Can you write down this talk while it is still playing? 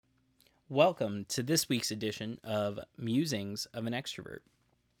Welcome to this week's edition of Musings of an Extrovert.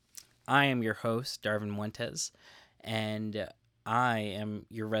 I am your host, Darvin Fuentes, and I am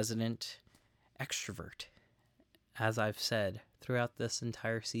your resident extrovert. As I've said throughout this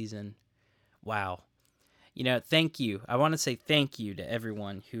entire season, wow. Thank you. I want to say thank you to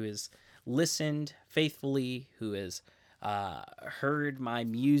everyone who has listened faithfully, who has heard my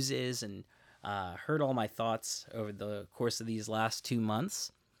muses and heard all my thoughts over the course of these last 2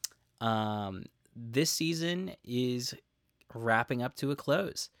 months. This season is wrapping up to a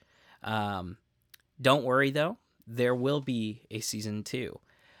close. Don't worry though, there will be a season 2.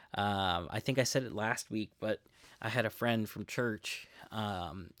 I think I said it last week, but I had a friend from church.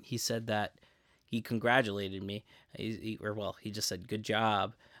 He said that he congratulated me. He just said good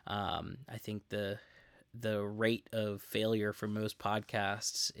job. I think the rate of failure for most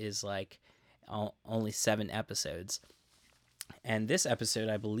podcasts is like only 7 episodes. And this episode,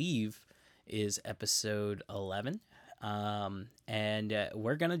 I believe, is episode 11. And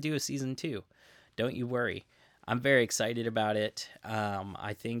we're going to do a season 2. Don't you worry. I'm very excited about it.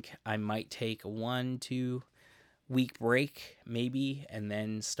 I think I might take a 1-2 week break, maybe, and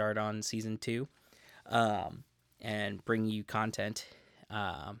then start on season 2 and bring you content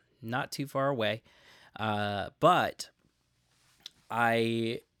not too far away. But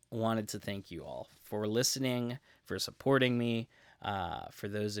I wanted to thank you all for listening, for supporting me, for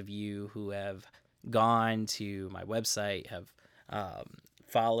those of you who have gone to my website, have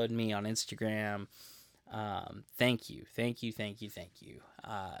followed me on Instagram. Thank you.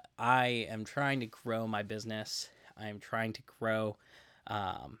 I am trying to grow my business. I am trying to grow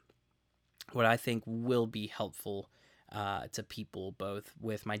what I think will be helpful to people, both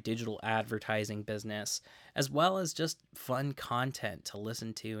with my digital advertising business, as well as just fun content to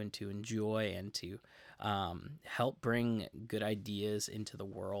listen to and to enjoy and to help bring good ideas into the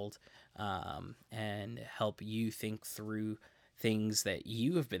world and help you think through things that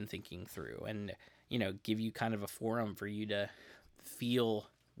you have been thinking through and, give you kind of a forum for you to feel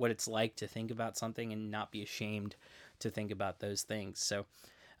what it's like to think about something and not be ashamed to think about those things. So,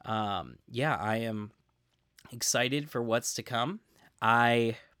 I am excited for what's to come.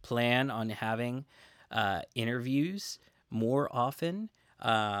 I plan on having interviews more often.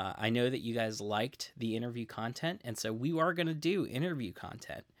 I know that you guys liked the interview content, and so we are going to do interview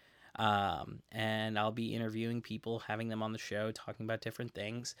content. And I'll be interviewing people, having them on the show, talking about different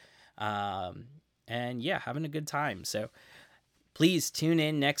things, and having a good time. So please tune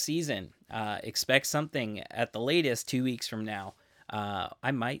in next season. Expect something at the latest 2 weeks from now.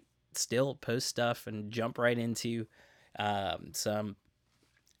 I might still post stuff and jump right into some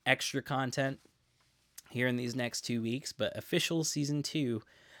extra content here in these next 2 weeks, but official season 2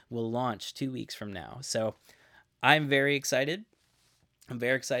 will launch 2 weeks from now. So I'm very excited. I'm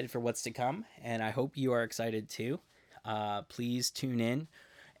very excited for what's to come, and I hope you are excited too. Please tune in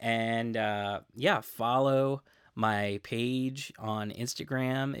and follow my page on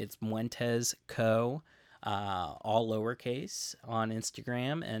Instagram. It's Fuentes Co. All lowercase on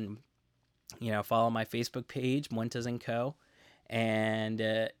Instagram, and follow my Facebook page, Fuentes and Co. And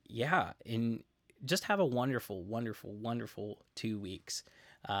just have a wonderful 2 weeks.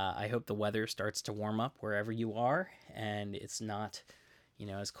 I hope the weather starts to warm up wherever you are, and it's not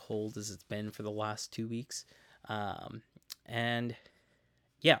as cold as it's been for the last 2 weeks.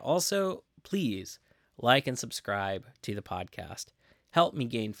 Also please like and subscribe to the podcast. Help me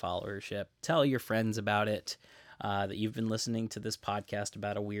gain followership. Tell your friends about it, that you've been listening to this podcast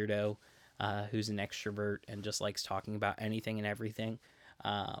about a weirdo who's an extrovert and just likes talking about anything and everything.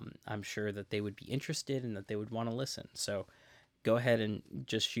 I'm sure that they would be interested and that they would want to listen. So go ahead and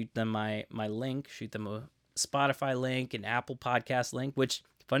just shoot them my link, shoot them a Spotify link, an Apple Podcast link, which,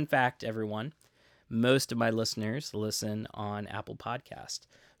 fun fact, everyone, most of my listeners listen on Apple Podcast.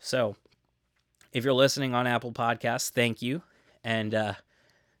 So if you're listening on Apple Podcasts, thank you. And,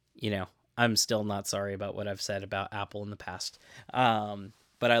 I'm still not sorry about what I've said about Apple in the past.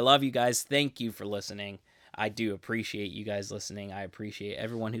 But I love you guys. Thank you for listening. I do appreciate you guys listening. I appreciate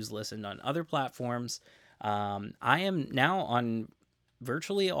everyone who's listened on other platforms. I am now on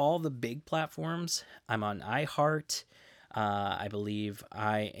virtually all the big platforms. I'm on iHeart. I believe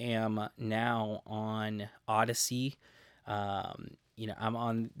I am now on Odyssey. I'm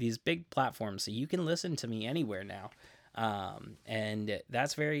on these big platforms, so you can listen to me anywhere now. And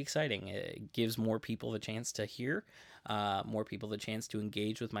that's very exciting. It gives more people the chance to hear, more people the chance to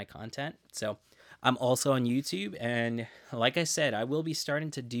engage with my content. So I'm also on YouTube, and like I said, I will be starting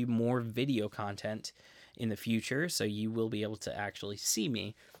to do more video content in the future, so you will be able to actually see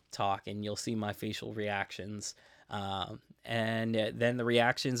me talk, and you'll see my facial reactions and then the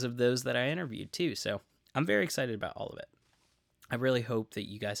reactions of those that I interviewed too. So I'm very excited about all of it. I really hope that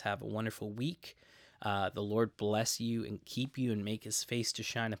you guys have a wonderful week. The Lord bless you and keep you and make his face to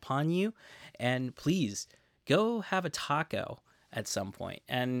shine upon you. And please go have a taco at some point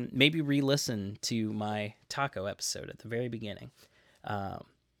and maybe re-listen to my taco episode at the very beginning.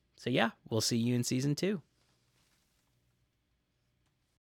 So yeah, we'll see you in season 2.